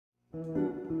This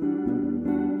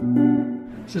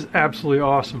is absolutely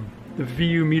awesome. The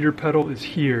VU meter pedal is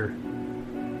here.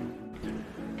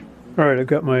 Alright, I've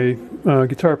got my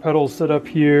guitar pedals set up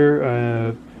here,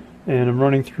 and I'm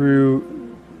running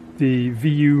through the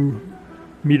VU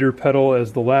meter pedal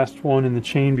as the last one in the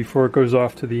chain before it goes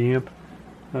off to the amp.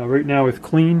 Right now with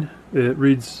clean, it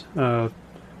reads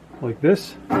like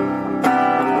this.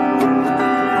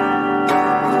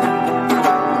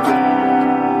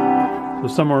 So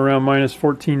somewhere around minus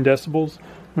 14 decibels.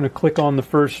 I'm going to click on the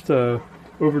first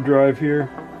overdrive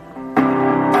here.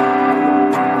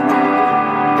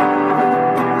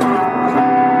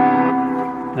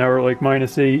 Now we're at like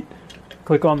minus 8.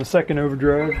 Click on the second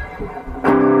overdrive.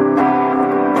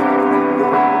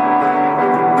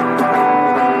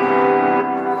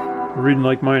 We're reading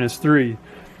like minus 3.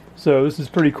 So this is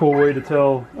a pretty cool way to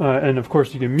tell, and of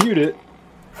course you can mute it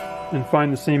and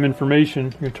find the same information.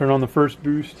 You can turn on the first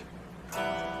boost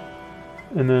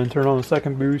and then turn on the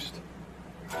second boost,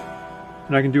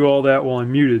 and I can do all that while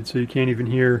I'm muted, so you can't even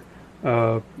hear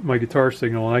my guitar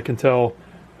signal, and I can tell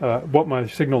what my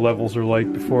signal levels are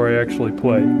like before I actually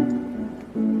play.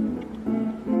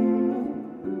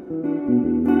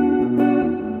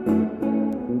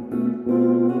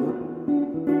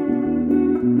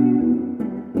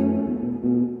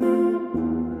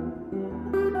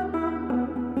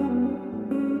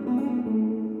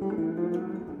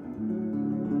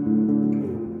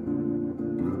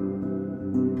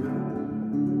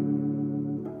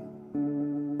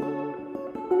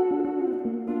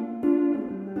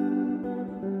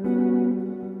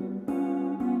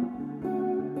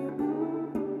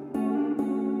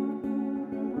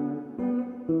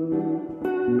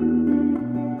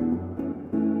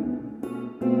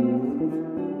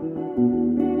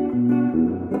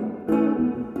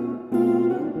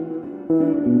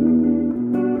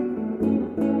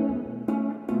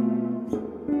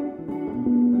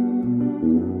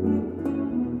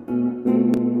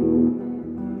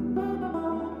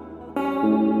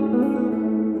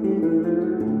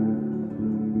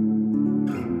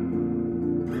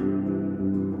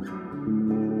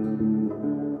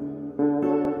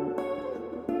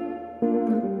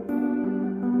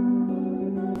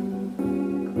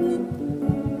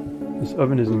 This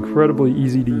oven is incredibly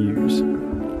easy to use.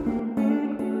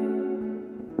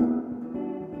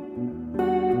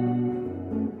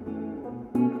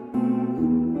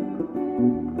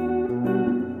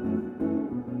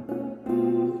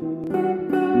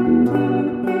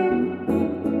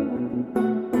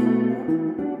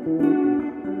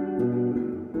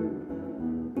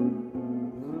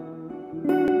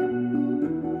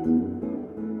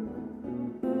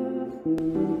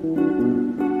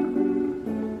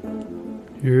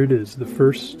 Here it is, the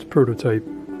first prototype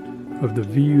of the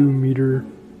VU meter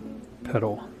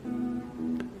pedal.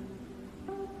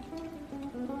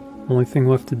 Only thing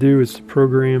left to do is to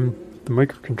program the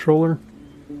microcontroller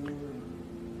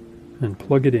and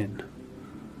plug it in.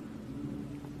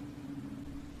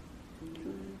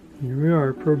 Here we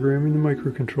are, programming the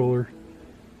microcontroller.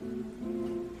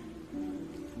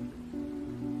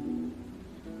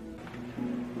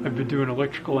 I've been doing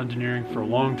electrical engineering for a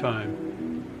long time.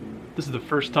 This is the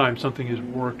first time something has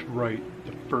worked right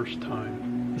the first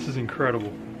time. This is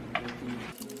incredible.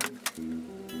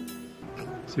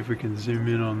 See if we can zoom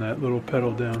in on that little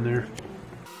pedal down there.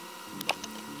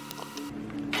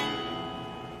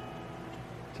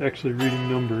 It's actually reading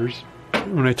numbers.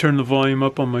 When I turn the volume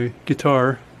up on my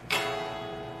guitar,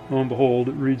 lo and behold,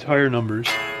 it reads higher numbers.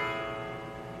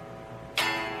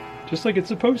 Just like it's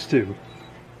supposed to.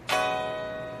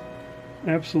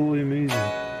 Absolutely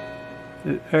amazing.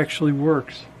 It actually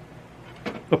works.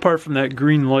 Apart from that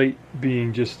green light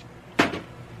being just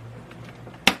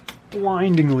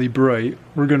blindingly bright,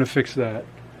 we're gonna fix that.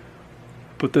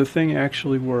 But the thing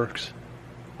actually works.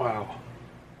 Wow.